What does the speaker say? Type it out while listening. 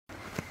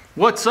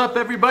What's up,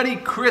 everybody?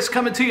 Chris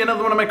coming to you,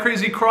 another one of my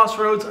Crazy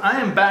Crossroads. I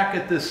am back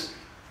at this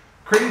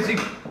crazy,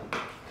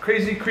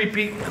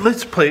 creepy,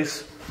 this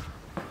place.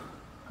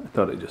 I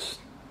thought I just...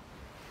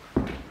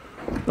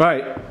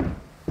 Alright,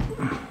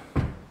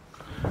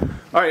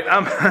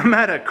 I'm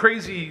at a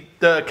crazy,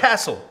 the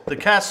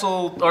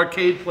Castle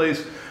arcade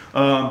place.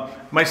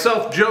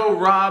 Myself, Joe,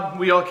 Rob,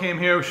 we all came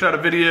here. We shot a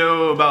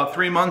video about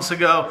 3 months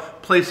ago.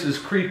 Place is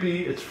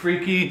creepy, it's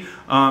freaky.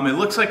 It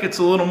looks like it's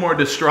a little more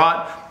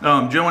distraught.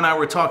 Joe and I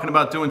were talking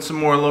about doing some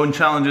more load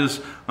challenges.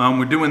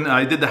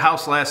 I did the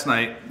house last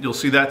night. You'll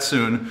see that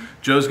soon.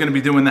 Joe's gonna be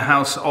doing the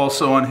house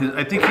also on his,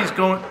 I think he's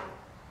going...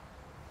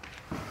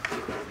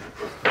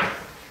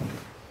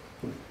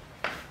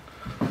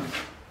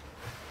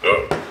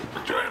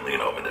 Try and lean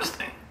over this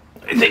thing.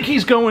 I think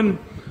he's going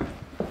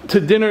to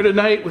dinner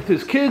tonight with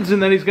his kids,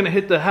 and then he's gonna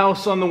hit the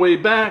house on the way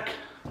back.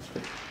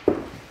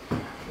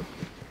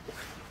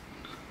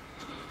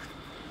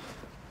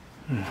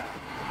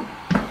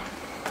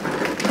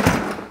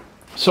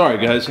 Sorry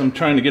guys, I'm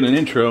trying to get an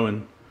intro,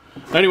 and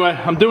anyway,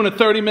 I'm doing a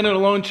 30-minute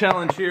alone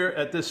challenge here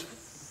at this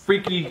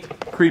freaky,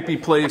 creepy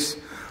place.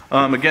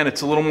 Again,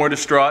 it's a little more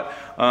distraught.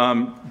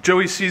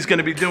 Joey C's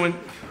gonna be doing...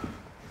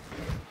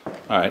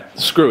 Alright,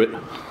 screw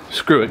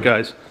it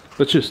guys.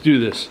 Let's just do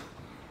this.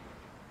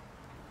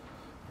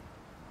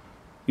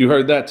 You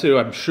heard that too,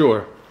 I'm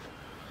sure.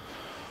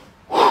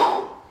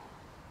 Whew.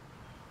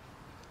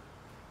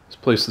 This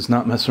place does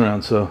not mess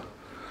around, so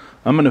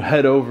I'm gonna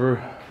head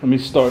over. Let me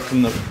start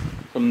from the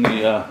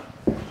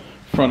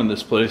front of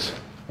this place.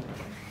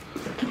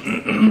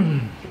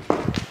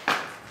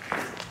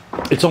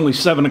 It's only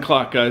 7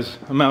 o'clock, guys.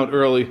 I'm out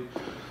early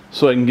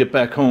so I can get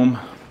back home.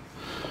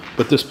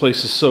 But this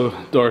place is so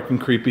dark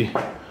and creepy.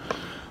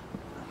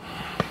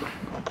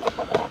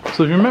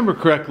 So if you remember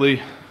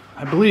correctly,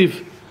 I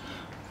believe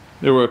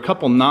there were a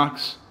couple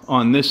knocks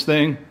on this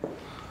thing.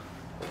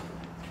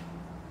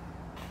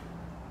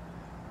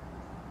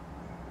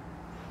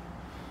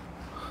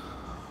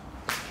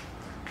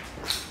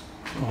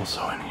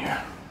 Also in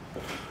here.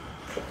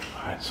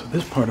 Alright, so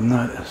this part I'm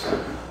not as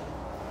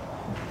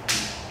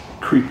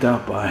creeped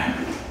out by.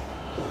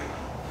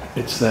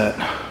 It's that,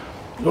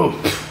 oh,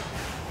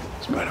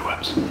 spider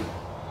webs.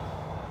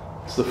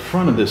 It's the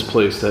front of this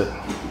place that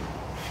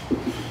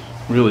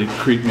really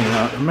creeped me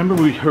out. Remember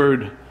we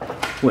heard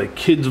like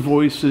kids'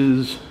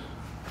 voices,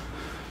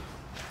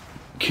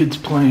 kids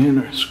playing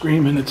or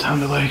screaming, it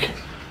sounded like.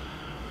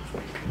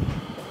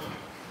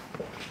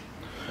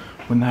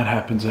 When that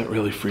happens, that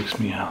really freaks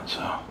me out,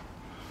 so.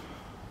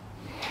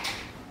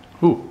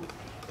 Ooh.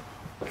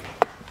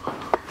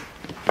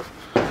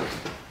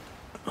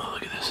 Oh,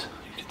 look at this.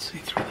 You can see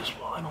through this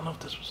wall. I don't know if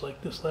this was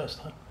like this last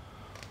time.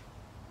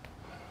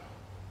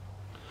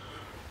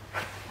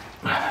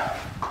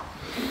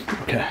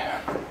 Okay.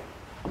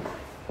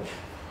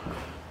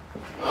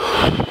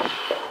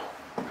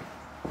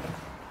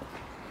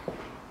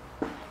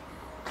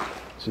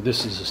 So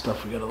this is the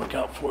stuff we gotta look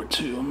out for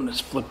too. I'm gonna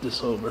flip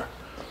this over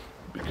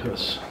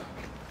because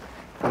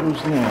those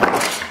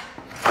lines,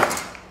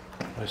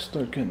 I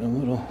start getting a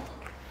little,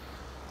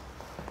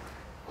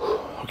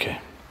 okay,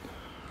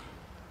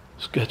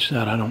 sketch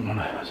that. I don't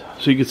wanna,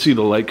 so you can see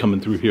the light coming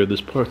through here.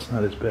 This part's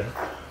not as bad,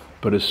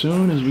 but as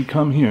soon as we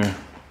come here,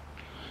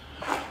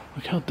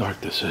 look how dark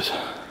this is.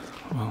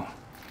 Well,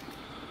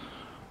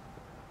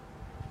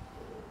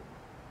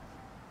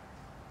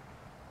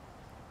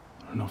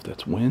 I don't know if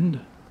that's wind.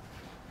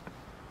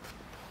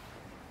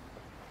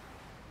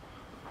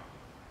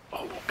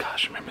 Oh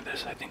gosh, remember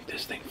this? I think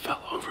this thing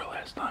fell over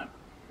last time.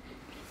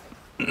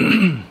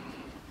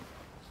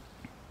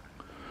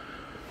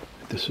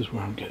 This is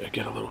where I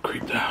get a little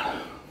creeped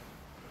out.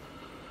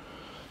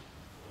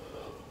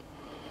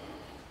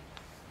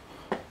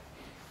 Oh,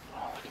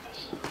 look at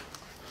this.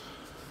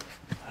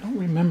 I don't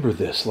remember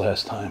this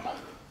last time.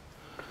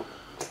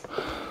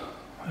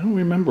 I don't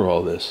remember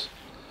all this.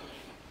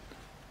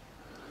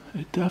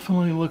 It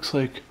definitely looks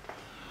like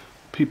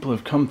people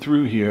have come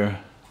through here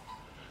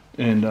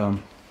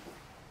and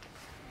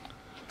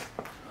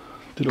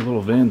did a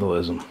little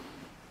vandalism.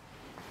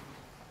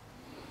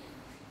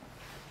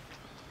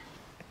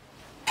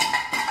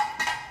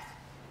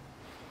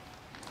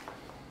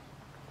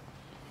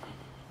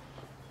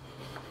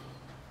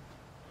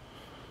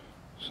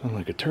 Sound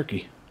like a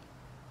turkey.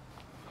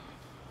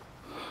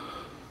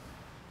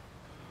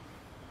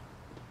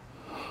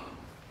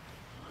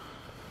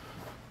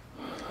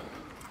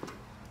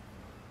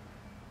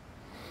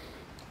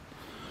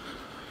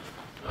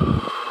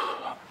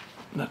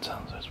 That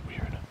sounds as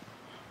weird.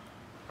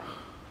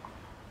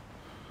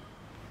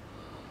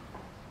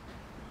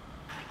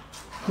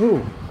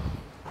 Ooh.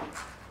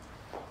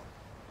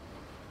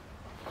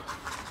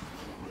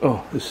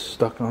 Oh, this is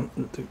stuck on.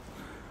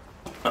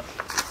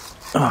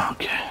 Oh,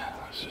 okay.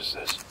 It's just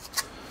this.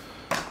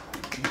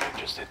 I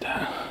just did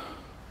that.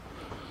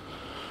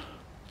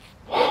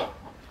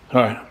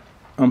 Alright.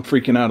 I'm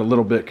freaking out a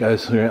little bit,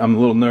 guys. I'm a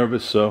little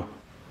nervous, so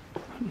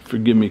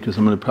forgive me because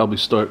I'm going to probably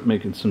start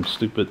making some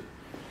stupid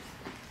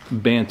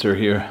banter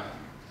here.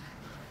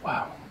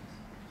 Wow.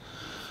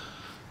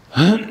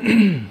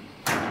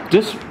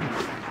 This.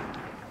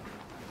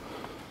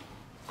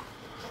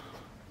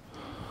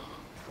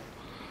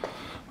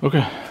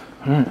 Okay.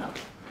 All right.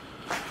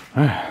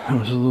 That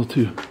was a little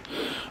too.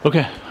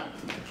 Okay.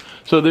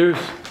 So there's.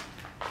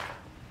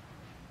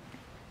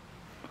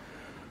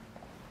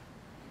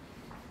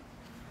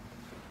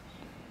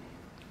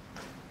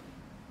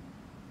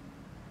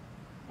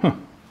 Huh.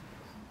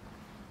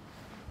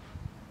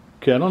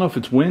 Okay, I don't know if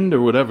it's wind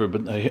or whatever,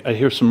 but I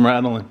hear some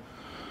rattling.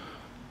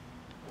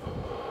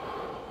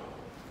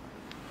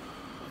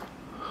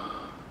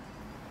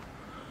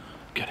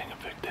 Getting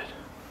evicted.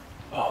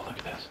 Oh, look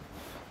at this.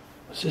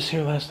 Was this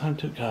here last time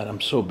too? God,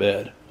 I'm so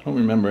bad. I don't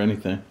remember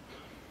anything.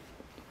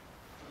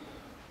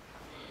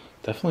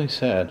 Definitely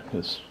sad,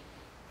 because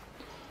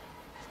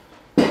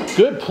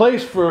good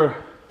place for.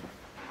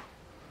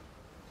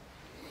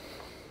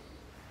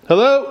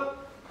 Hello?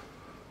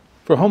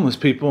 For homeless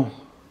people.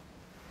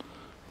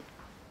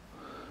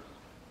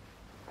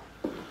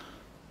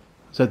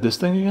 Is that this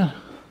thing again?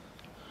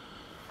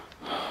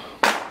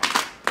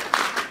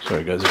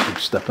 Sorry guys, I keep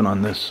stepping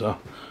on this, so.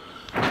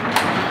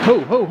 Ho,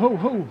 ho, ho,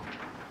 ho!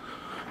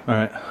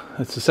 Alright,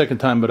 that's the second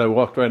time, but I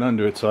walked right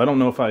under it, so I don't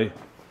know if I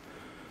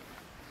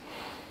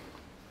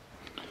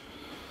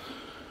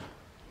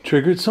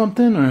triggered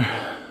something, or...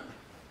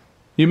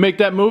 You make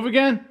that move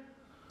again?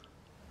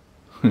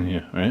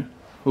 Yeah, right?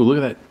 Oh, look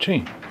at that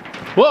chain.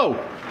 Whoa!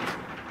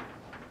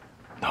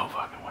 No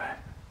fucking way.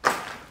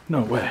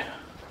 No way.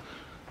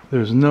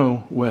 There's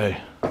no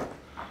way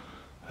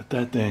that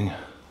that thing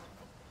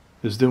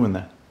is doing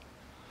that.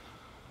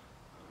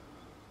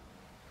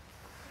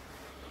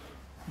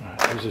 Alright,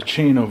 there's a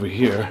chain over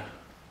here.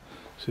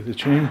 See the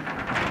chain?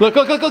 Look,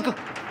 look, look, look, look!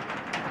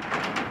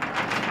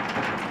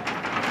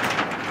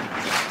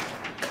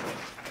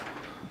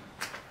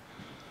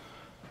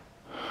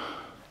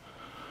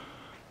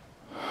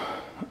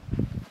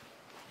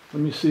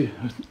 Let me see.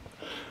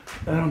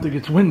 I don't think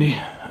it's windy.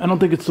 I don't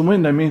think it's the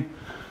wind, I mean.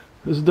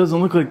 This doesn't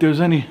look like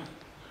there's any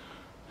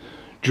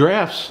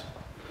drafts.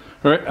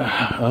 Right?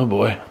 Oh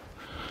boy.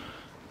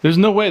 There's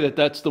no way that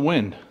that's the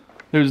wind.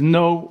 There's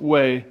no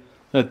way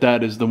that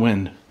that is the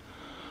wind.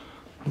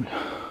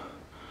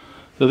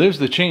 So there's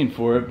the chain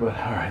for it, but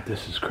alright,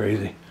 this is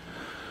crazy.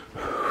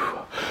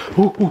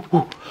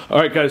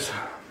 Alright guys.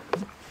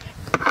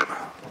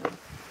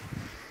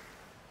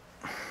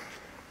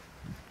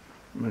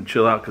 I'm gonna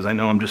chill out because I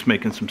know I'm just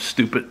making some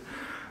stupid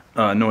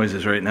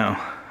noises right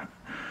now.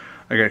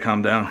 I gotta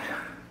calm down.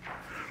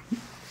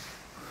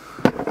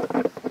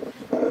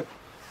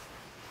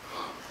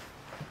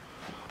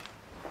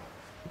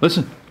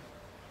 Listen.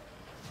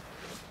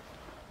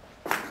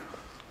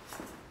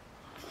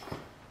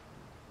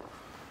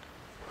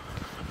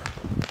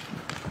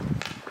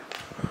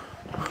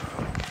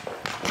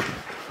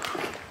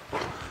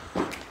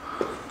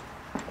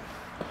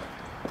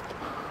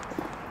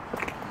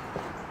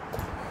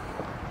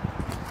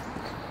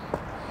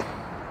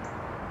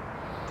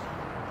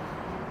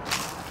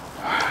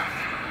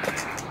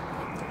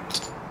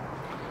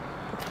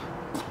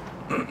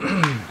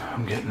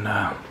 I'm getting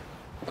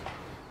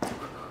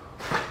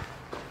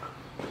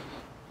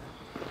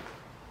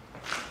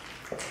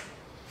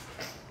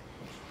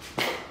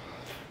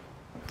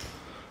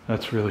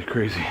that's really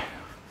crazy.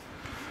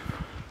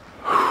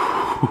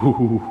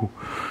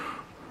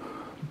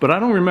 But I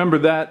don't remember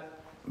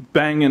that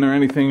banging or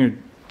anything or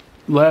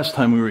last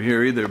time we were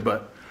here either,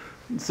 but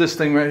it's this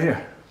thing right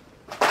here.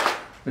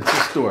 It's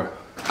this door.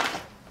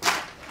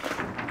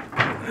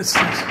 It's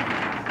this.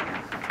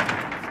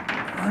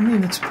 I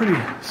mean, it's pretty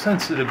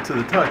sensitive to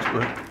the touch,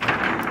 but...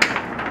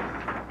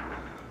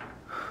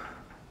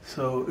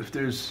 So, if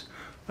there's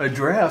a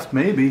draft,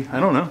 maybe. I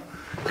don't know.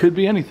 Could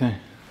be anything.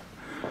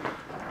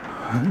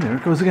 There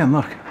it goes again,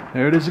 look.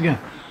 There it is again.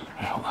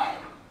 Right, hold on.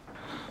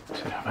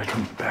 Let's see if I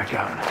can back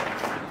out.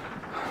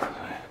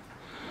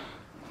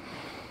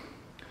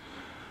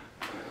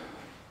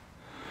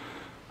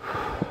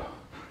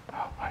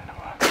 Oh, I know.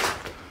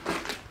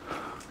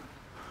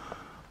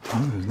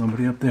 Oh, there's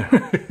nobody up there.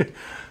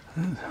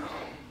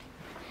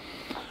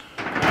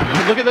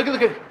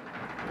 Look at.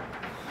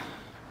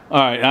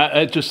 Alright,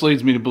 it just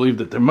leads me to believe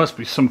that there must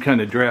be some kind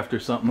of draft or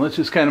something. Let's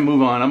just kind of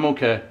move on. I'm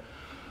okay.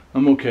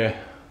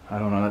 I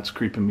don't know, that's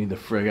creeping me the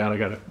frig out. I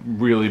got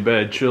really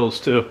bad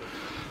chills too.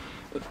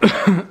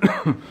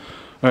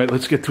 Alright,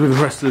 let's get through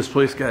the rest of this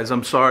place, guys.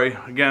 I'm sorry.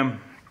 Again,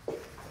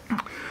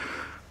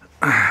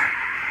 I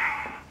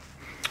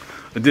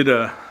did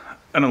an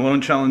alone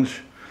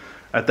challenge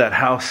at that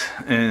house,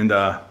 and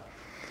I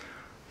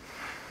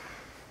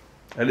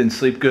didn't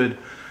sleep good.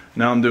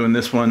 Now I'm doing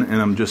this one,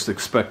 and I'm just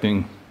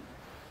expecting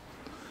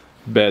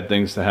bad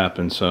things to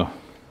happen, so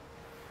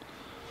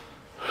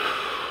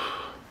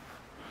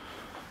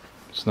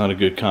it's not a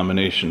good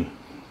combination.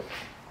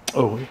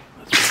 Oh, wait,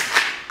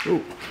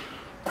 oh,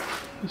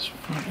 this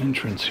front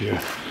entrance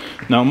here.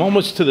 Now I'm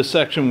almost to the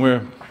section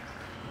where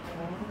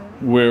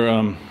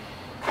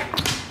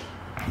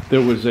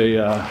there was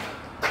a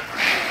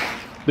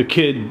the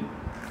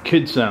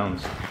kid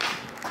sounds.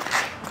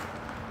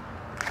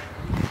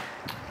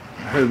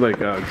 heard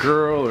like a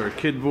girl or a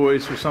kid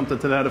voice or something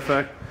to that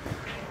effect.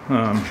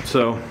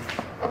 So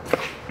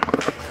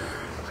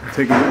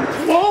taking.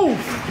 Whoa!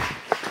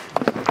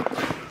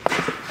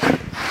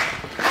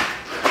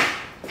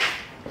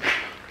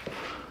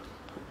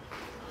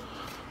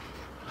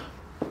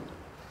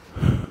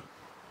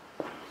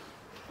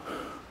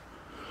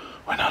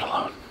 We're not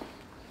alone.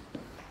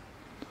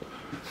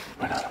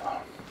 We're not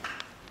alone.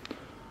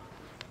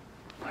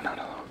 We're not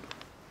alone.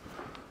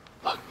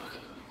 Look, look,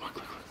 look,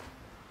 look,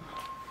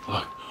 look.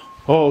 Look.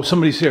 Oh,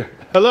 somebody's here.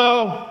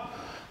 Hello?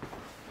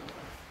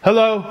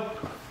 Hello?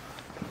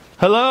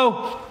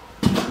 Hello?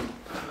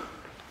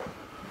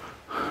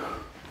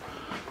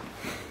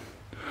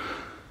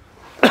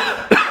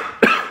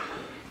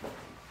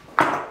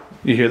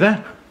 You hear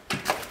that?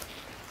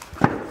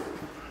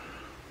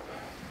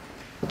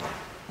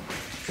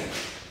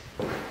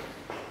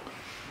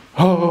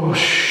 Oh,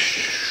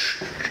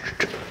 shh.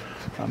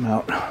 I'm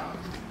out.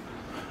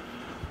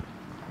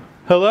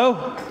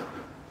 Hello?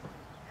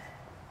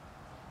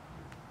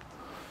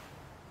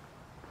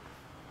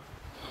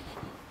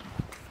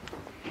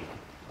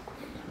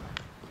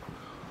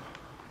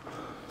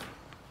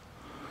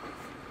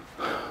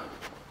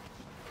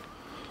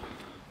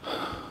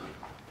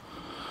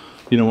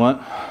 You know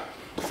what?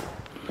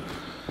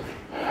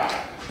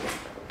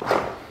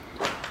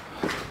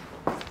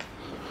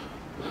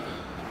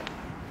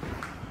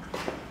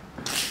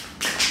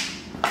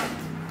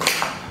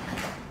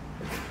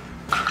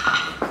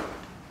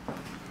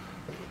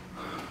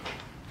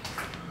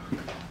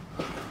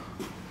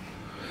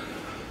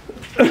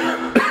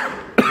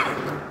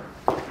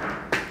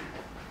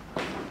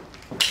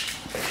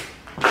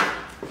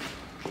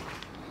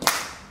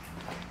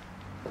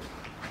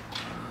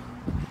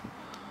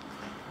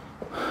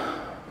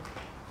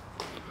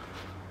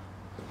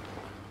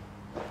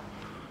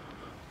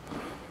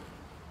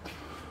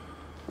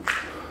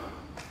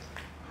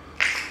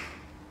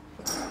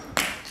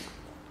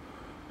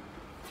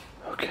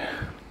 Okay.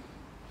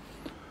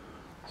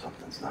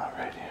 Something's not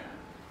right here.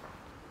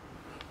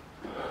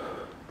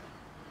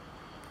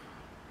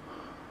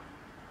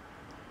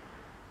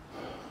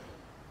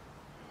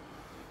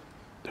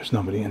 There's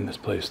nobody in this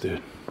place,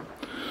 dude.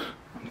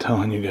 I'm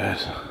telling you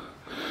guys.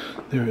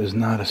 There is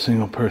not a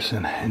single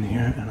person in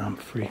here, and I'm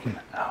freaking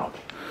out.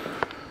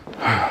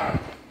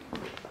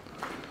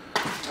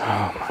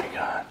 Oh my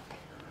God.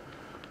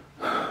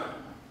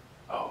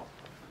 Oh.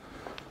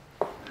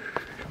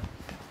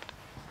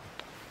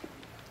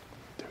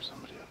 There's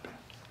somebody up here.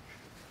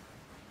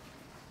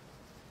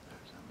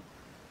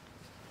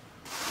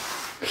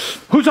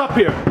 Who's up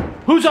here?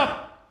 Who's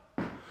up?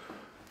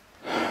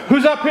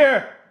 Who's up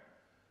here?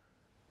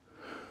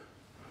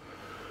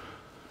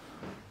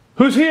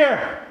 Who's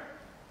here?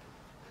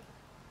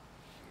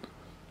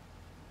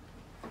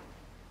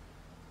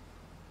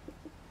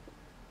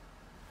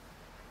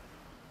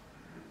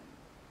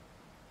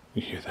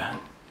 You hear that?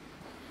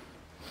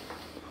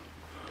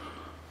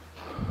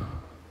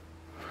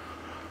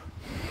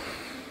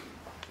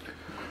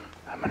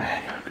 I'm gonna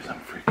hang out because I'm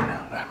freaking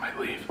out. I might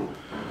leave.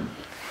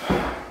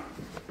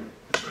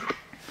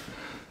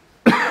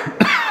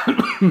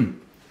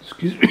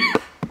 Excuse me.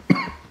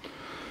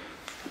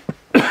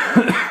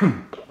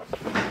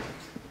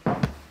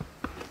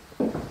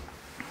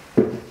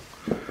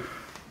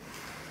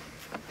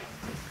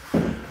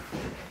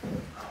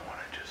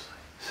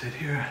 Sit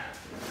here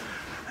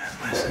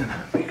and listen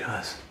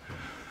because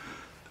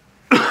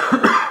sounds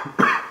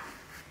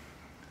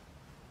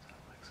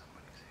like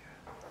somebody's here.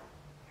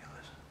 You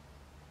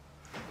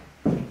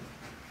listen.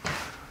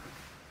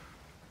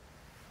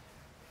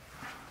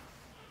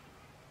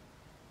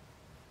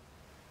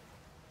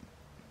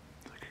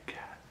 It's like a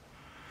cat.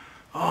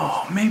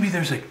 Oh, maybe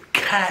there's a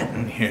cat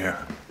in here.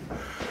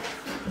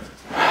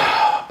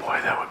 Oh,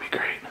 boy, that would be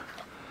great.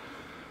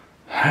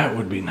 That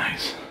would be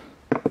nice.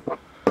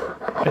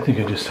 I think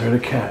I just heard a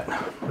cat,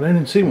 but I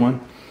didn't see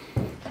one.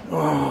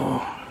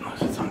 Oh,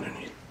 unless it's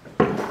underneath.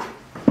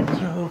 Is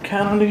there a little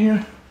cat under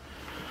here?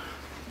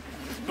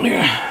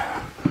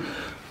 Yeah.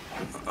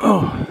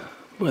 Oh,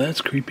 boy,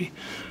 that's creepy.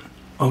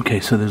 Okay,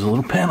 so there's a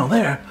little panel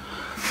there.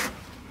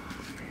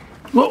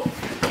 Whoa,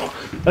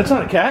 that's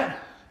not a cat.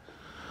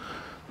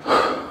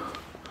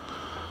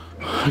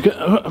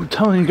 I'm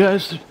telling you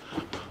guys.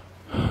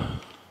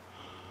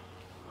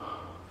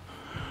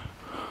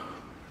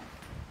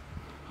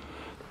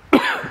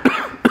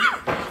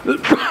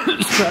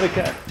 It's not a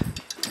cat.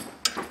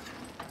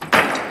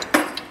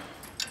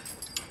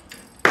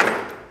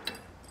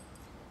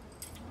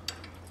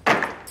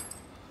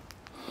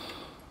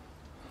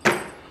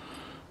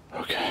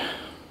 Okay.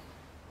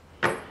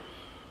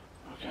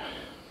 Okay.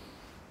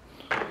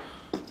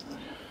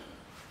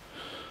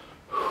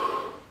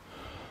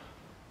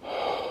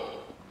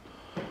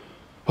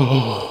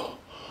 Oh.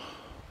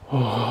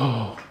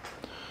 Oh.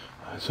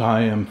 So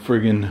I am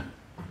friggin'.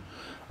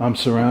 I'm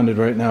surrounded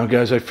right now,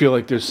 guys. I feel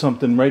like there's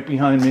something right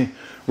behind me,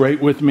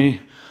 right with me.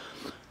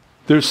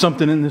 There's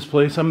something in this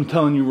place. I'm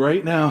telling you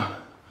right now,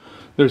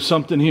 there's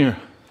something here.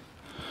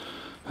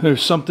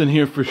 There's something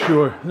here for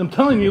sure. I'm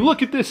telling you,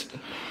 look at this.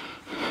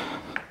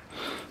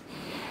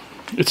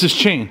 It's this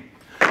chain.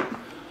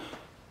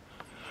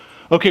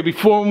 Okay,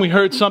 before when we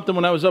heard something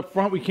when I was up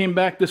front, we came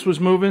back, this was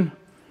moving.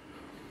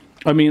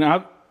 I mean,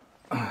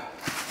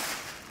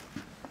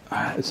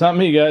 it's not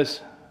me,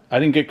 guys. I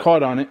didn't get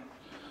caught on it.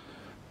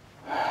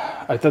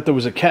 I thought there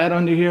was a cat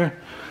under here.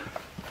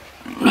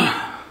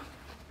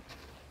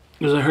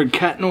 Because I heard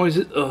cat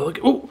noises. Oh, look.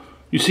 Oh,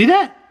 you see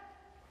that?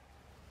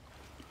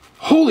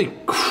 Holy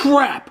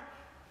crap.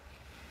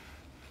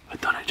 I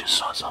thought I just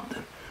saw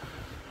something.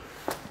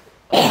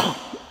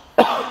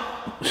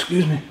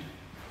 Excuse me.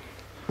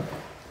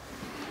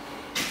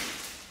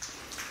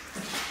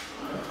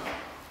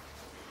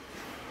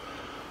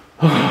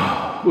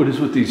 What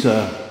is with these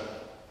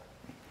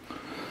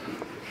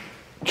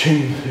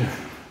chains here?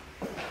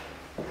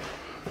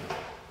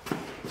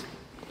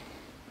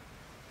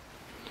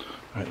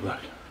 All right, look.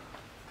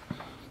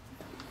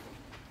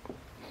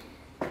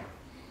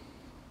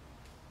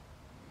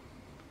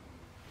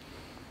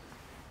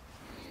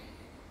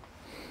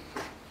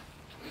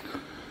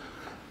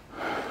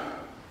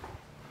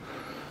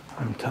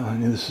 I'm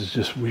telling you, this is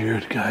just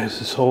weird, guys.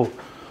 This whole,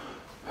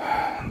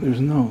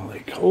 there's no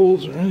like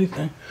holes or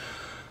anything.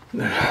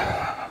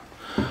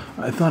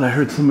 I thought I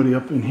heard somebody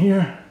up in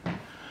here.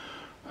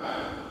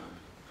 I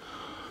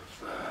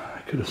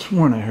could have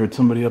sworn I heard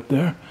somebody up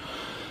there.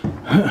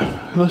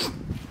 Listen.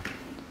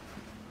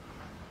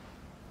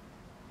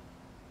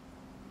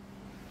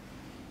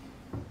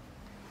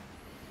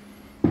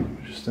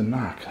 Just a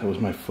knock. That was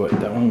my foot.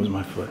 That one was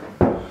my foot.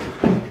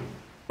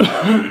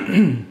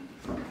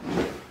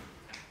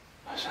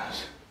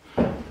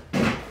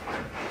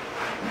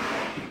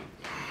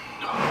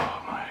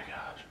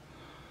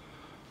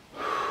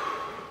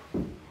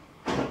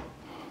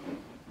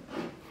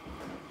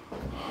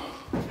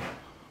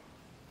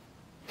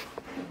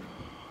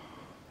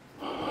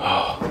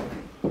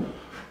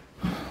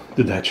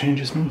 Did that change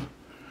his move?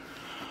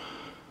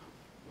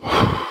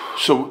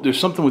 So there's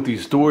something with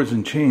these doors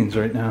and chains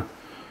right now.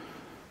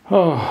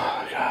 Oh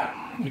God,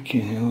 I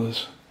can't handle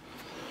this.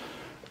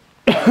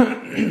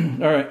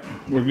 All right,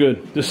 we're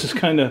good. This is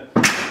kind of.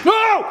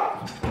 No!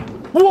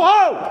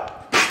 Whoa!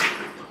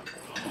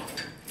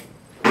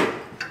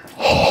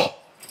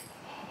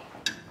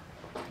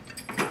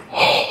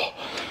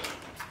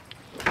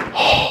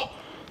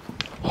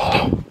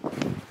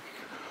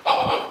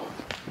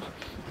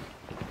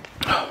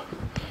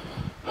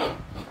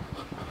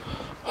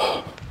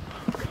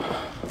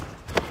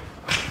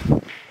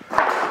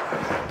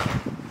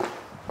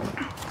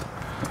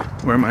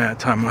 Where am I at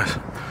time-wise?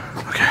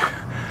 Okay.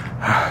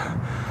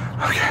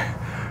 Okay.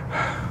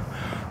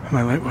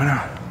 My light went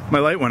out. My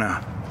light went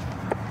out.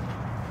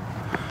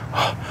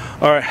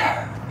 All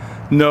right.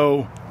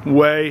 No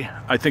way.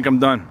 I think I'm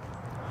done.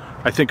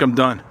 I think I'm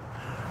done.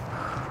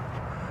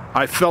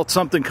 I felt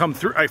something come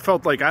through. I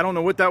felt like, I don't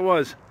know what that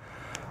was.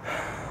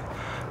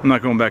 I'm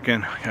not going back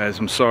in, guys.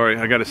 I'm sorry.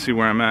 I got to see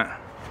where I'm at.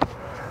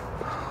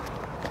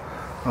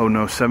 Oh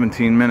no,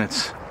 17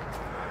 minutes.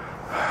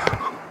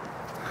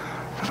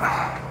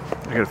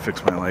 I gotta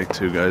fix my light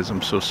too, guys.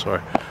 I'm so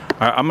sorry. All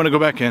right, I'm gonna go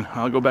back in.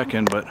 I'll go back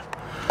in, but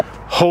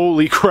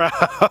holy crap.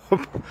 I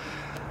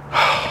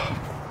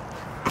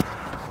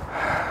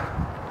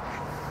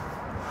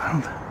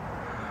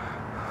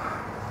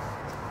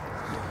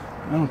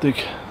don't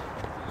think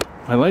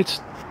my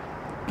light's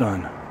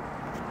done.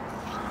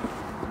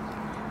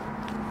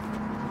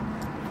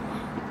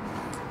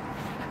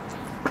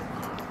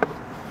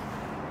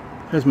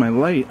 There's my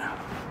light.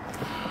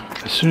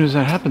 As soon as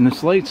that happened,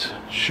 this light's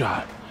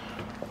shot.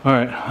 All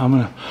right, I'm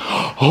gonna,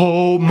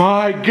 oh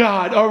my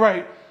God, all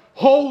right,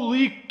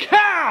 holy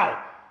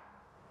cow!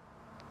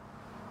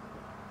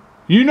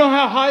 You know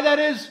how high that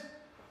is?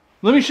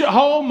 Let me show,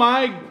 oh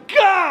my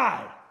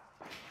God!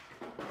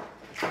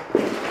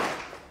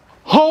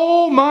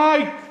 Oh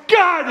my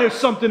God, there's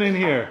something in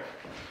here.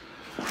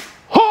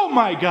 Oh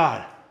my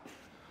God.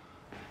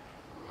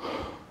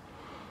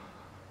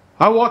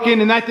 I walk in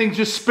and that thing's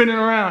just spinning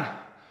around.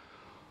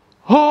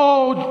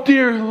 Oh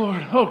dear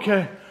Lord,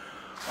 okay.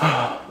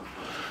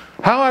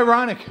 How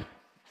ironic,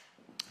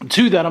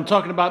 too, that I'm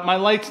talking about my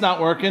light's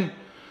not working.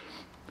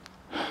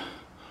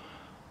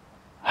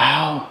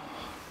 How?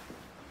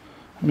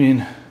 I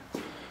mean,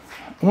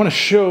 I want to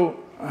show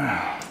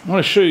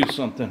you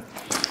something.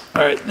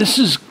 All right, this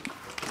is.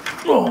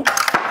 Oh,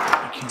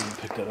 I can't even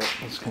pick that up.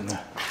 That's kind of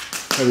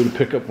heavy to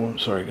pick up. One,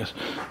 sorry, guys.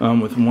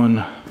 With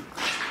 1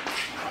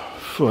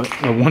 foot.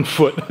 1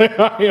 foot.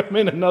 I am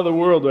in another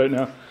world right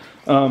now.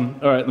 All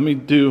right, let me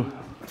do.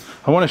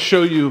 I want to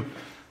show you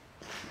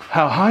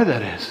how high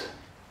that is.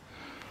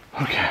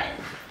 Okay.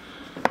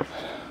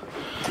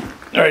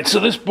 All right,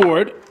 so this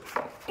board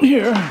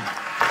here.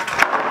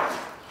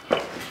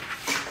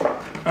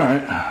 All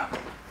right.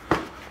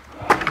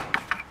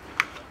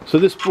 So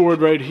this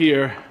board right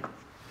here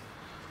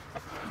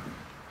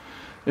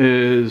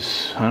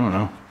is, I don't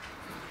know,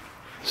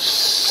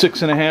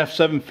 6.5,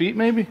 7 feet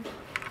maybe?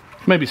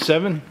 Maybe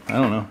 7, I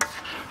don't know.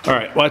 All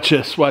right, watch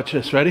this,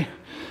 ready?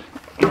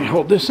 Let me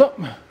hold this up.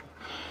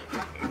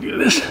 Do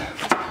this.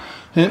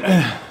 And,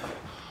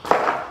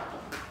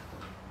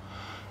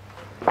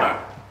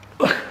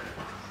 look.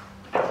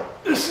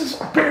 this is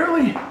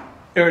barely,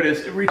 there it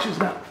is, it reaches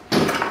down.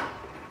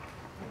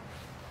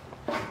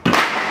 Look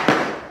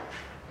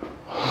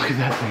at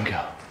that thing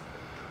go.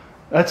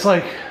 That's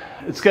like,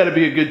 it's got to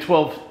be a good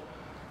 12,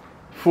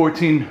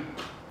 14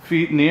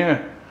 feet in the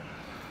air.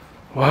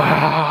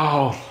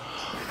 Wow.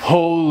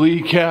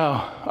 Holy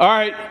cow. All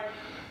right.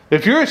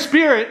 If you're a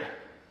spirit,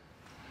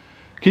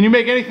 can you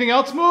make anything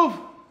else move?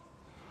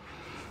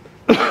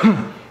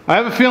 I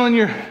have a feeling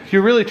you're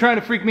really trying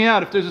to freak me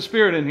out if there's a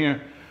spirit in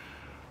here.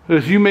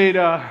 If you made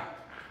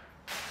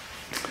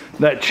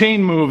that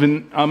chain move,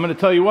 and I'm going to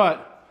tell you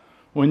what,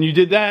 when you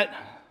did that,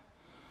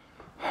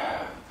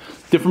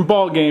 different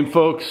ball game,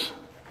 folks.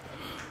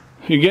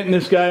 You're getting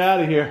this guy out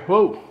of here.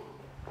 Whoa.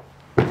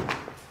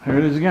 There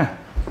it is again.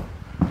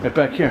 Right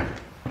back here.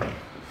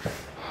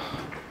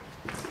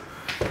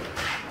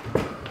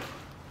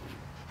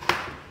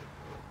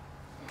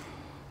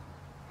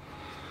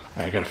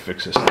 I gotta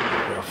fix this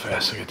real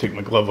fast. I gotta take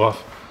my glove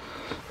off.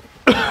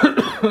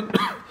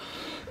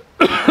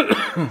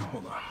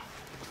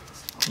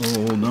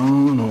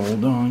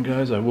 Hold on,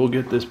 guys. I will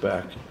get this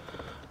back.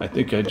 I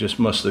think I just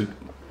must have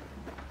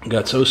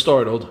got so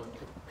startled.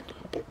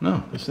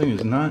 No, this thing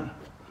is not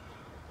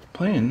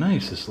playing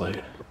nice, this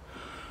light.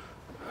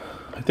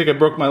 I think I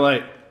broke my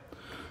light.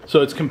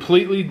 So it's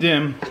completely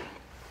dim.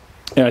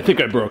 Yeah, I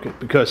think I broke it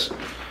because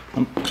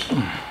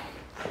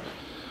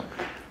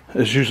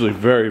it's usually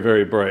very,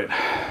 very bright.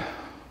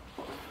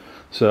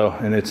 So,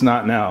 and it's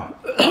not now.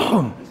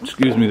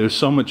 Excuse me, there's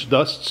so much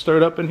dust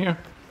stirred up in here.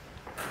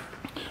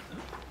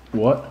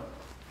 What?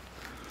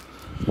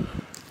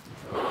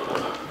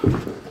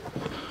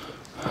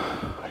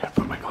 I gotta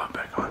put my glove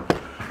back on.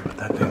 But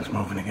that thing's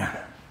moving again.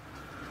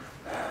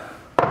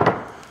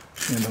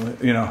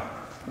 You know,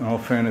 in all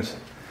fairness,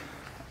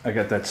 I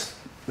got that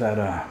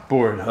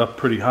board up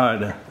pretty high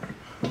to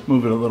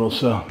move it a little,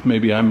 so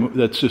maybe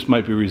that's just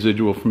might be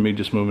residual from me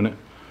just moving it.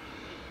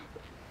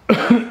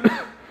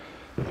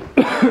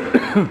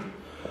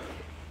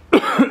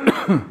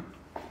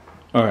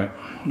 All right,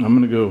 I'm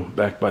gonna go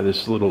back by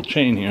this little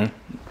chain here.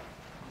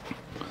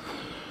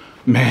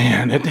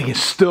 Man, that thing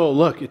is still,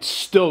 look, it's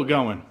still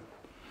going.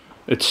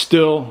 It's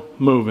still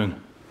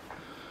moving.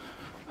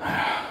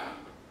 I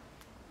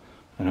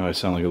know I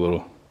sound like a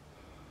little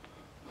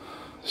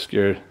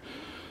scared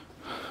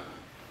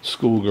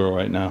schoolgirl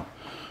right now.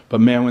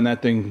 But man, when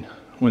that thing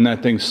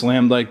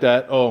slammed like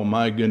that, oh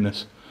my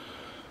goodness.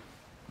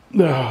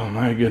 Oh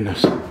my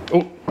goodness.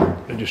 Oh,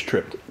 I just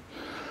tripped.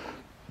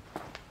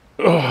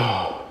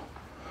 Oh.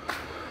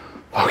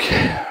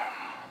 Okay.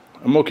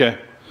 I'm okay.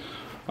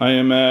 I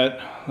am at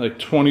like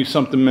 20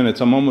 something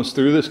minutes. I'm almost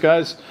through this,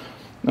 guys.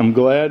 I'm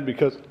glad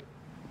because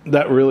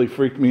that really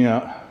freaked me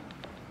out.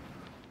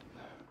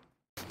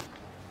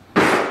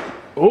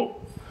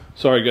 Oh,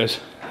 sorry guys.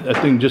 That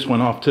thing just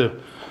went off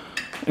too.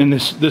 And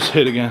this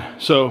hit again.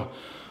 So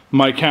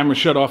my camera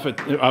shut off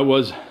at, I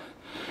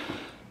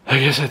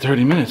guess at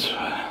 30 minutes.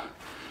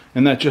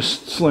 And that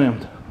just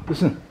slammed.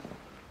 Listen.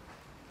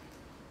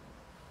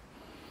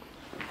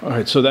 All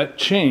right, so that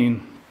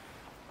chain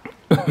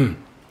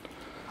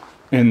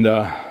and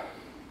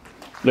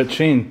that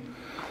chain,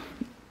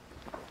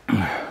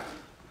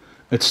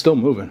 it's still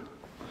moving.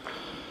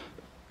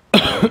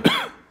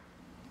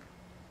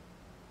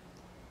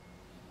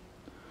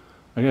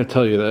 I gotta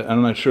tell you that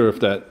I'm not sure if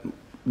that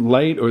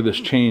light or this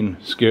chain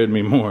scared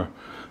me more.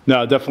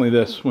 No, definitely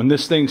this. When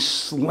this thing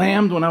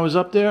slammed when I was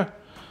up there,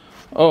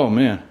 oh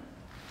man.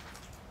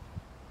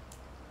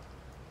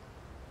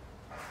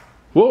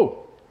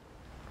 Whoa.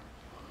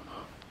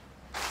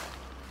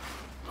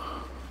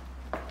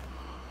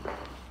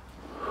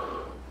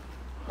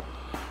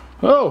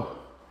 Oh,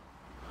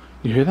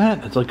 you hear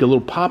that? It's like a little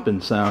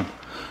popping sound.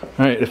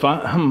 All right, if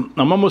I'm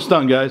almost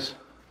done, guys.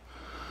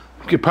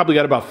 Probably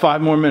got about 5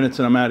 more minutes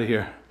and I'm out of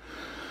here.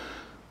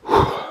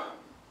 Whew.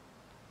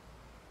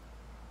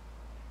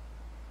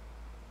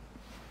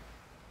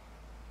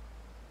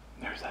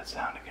 There's that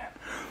sound again.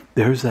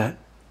 There's that.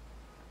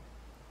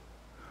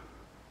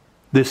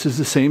 This is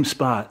the same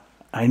spot.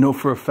 I know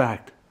for a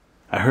fact.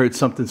 I heard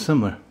something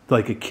similar.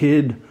 Like a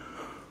kid.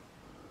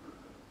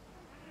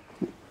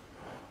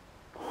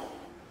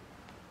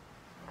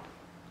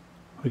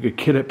 Like a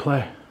kid at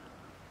play.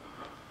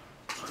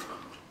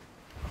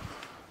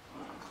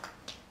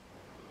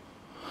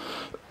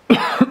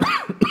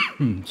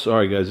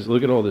 Sorry guys,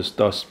 look at all this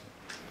dust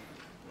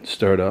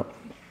stirred up.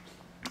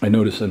 I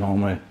noticed in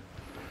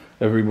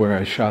everywhere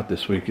I shot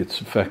this week,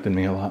 it's affecting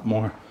me a lot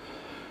more.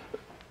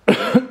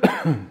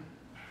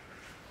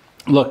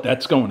 Look,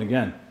 that's going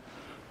again.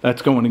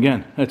 That's going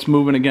again. That's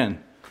moving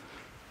again.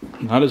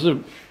 Not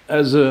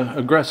as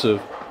aggressive.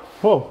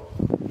 Whoa.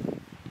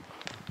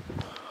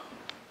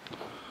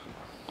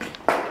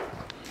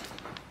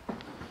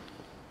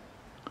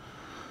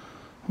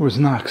 Where's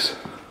Knox?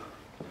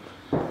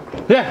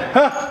 Yeah.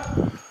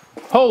 Huh.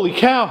 Holy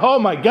cow. Oh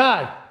my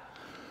God.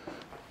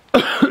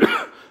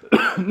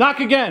 Knock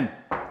again.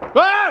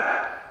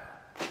 Ah!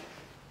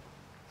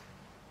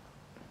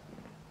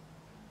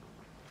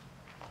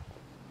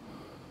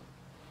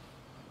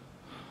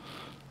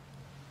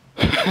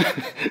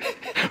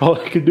 All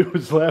I can do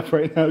is laugh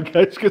right now,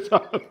 guys, because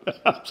I'm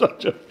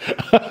such a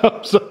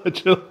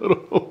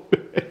little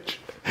bitch.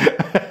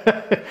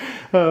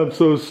 I'm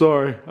so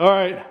sorry. All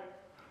right.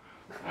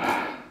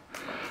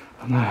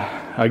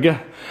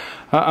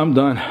 I'm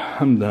done.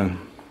 I'm done.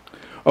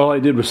 All I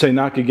did was say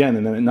knock again,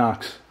 and then it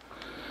knocks.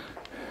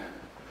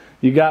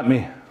 You got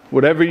me.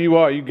 Whatever you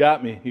are, you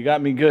got me. You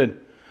got me good.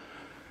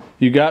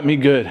 You got me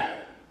good.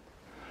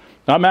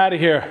 I'm out of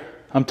here.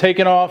 I'm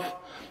taking off.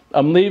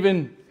 I'm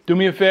leaving. Do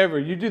me a favor.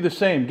 You do the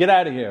same. Get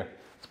out of here.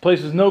 This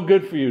place is no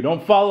good for you.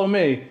 Don't follow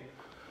me.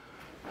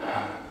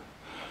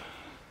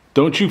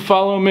 Don't you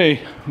follow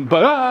me.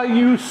 But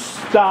you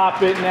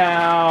stop it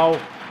now.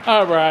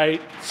 All right.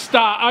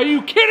 Stop. Are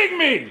you kidding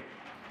me?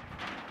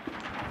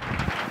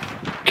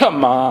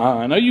 Come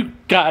on. You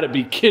gotta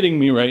be kidding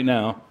me right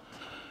now.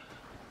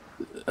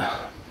 All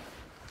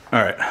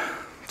right.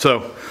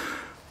 So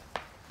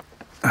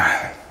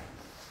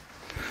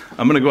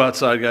I'm gonna go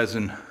outside, guys,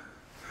 and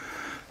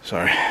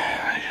sorry.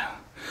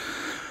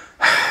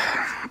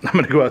 I'm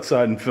gonna go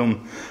outside and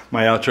film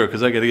my outro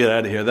because I gotta get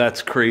out of here.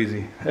 That's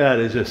crazy. That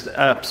is just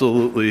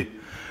absolutely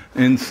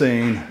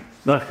insane.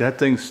 Look, that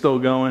thing's still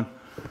going.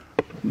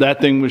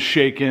 That thing was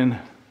shaking.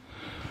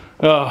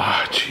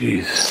 Oh,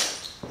 jeez.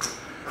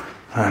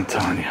 I'm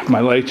telling you, my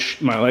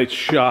light's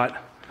shot.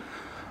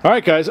 All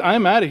right, guys,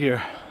 I'm out of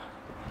here.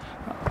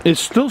 There's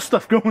still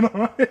stuff going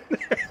on.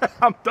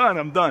 I'm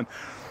done.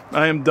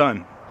 I am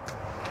done.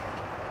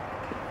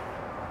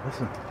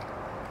 Listen.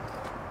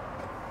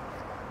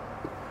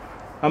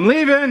 I'm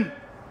leaving.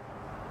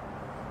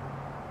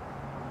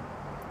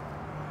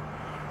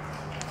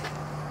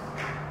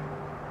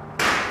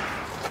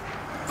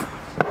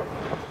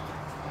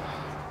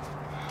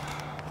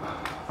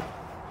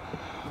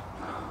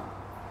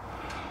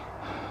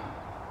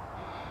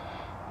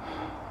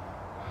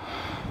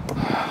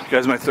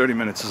 Guys, my 30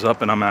 minutes is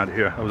up and I'm out of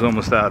here. I was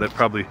almost out at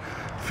probably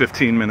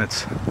 15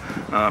 minutes.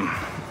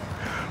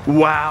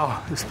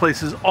 Wow, this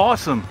place is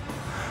awesome.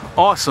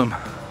 Awesome.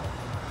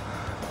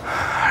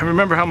 I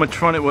remember how much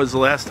fun it was the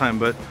last time,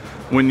 but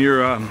when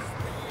you're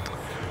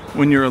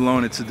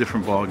alone, it's a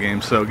different ball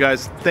game. So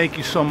guys, thank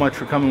you so much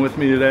for coming with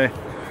me today.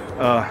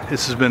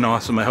 This has been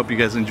awesome. I hope you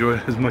guys enjoyed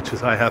it as much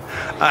as I have.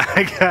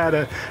 I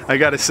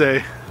gotta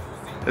say,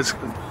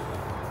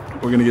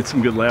 we're gonna get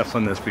some good laughs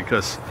on this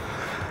because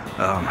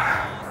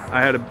I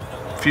had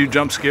a few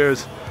jump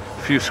scares,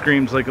 a few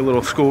screams like a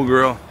little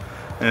schoolgirl,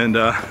 and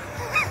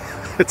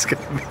it's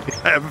gonna be,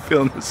 I have a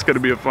feeling it's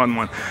gonna be a fun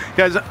one.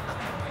 Guys,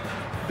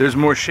 there's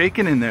more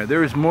shaking in there.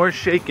 There is more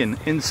shaking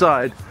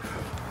inside.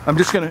 I'm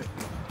just gonna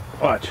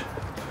watch.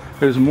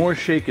 There's more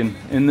shaking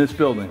in this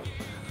building.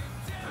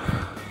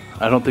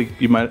 I don't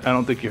think you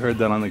heard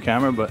that on the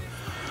camera, but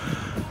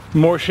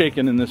more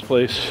shaking in this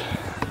place.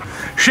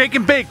 Shake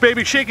and bake,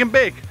 baby, shake and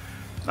bake.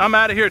 I'm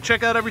out of here.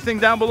 Check out everything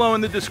down below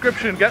in the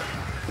description.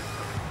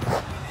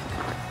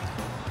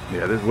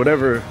 Yeah, there's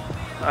whatever.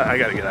 I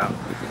gotta get out.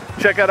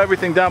 Check out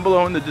everything down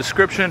below in the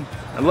description.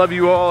 I love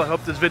you all. I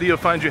hope this video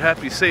finds you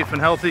happy, safe,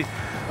 and healthy.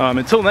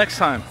 Until next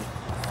time,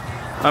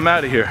 I'm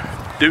out of here.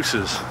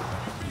 Deuces.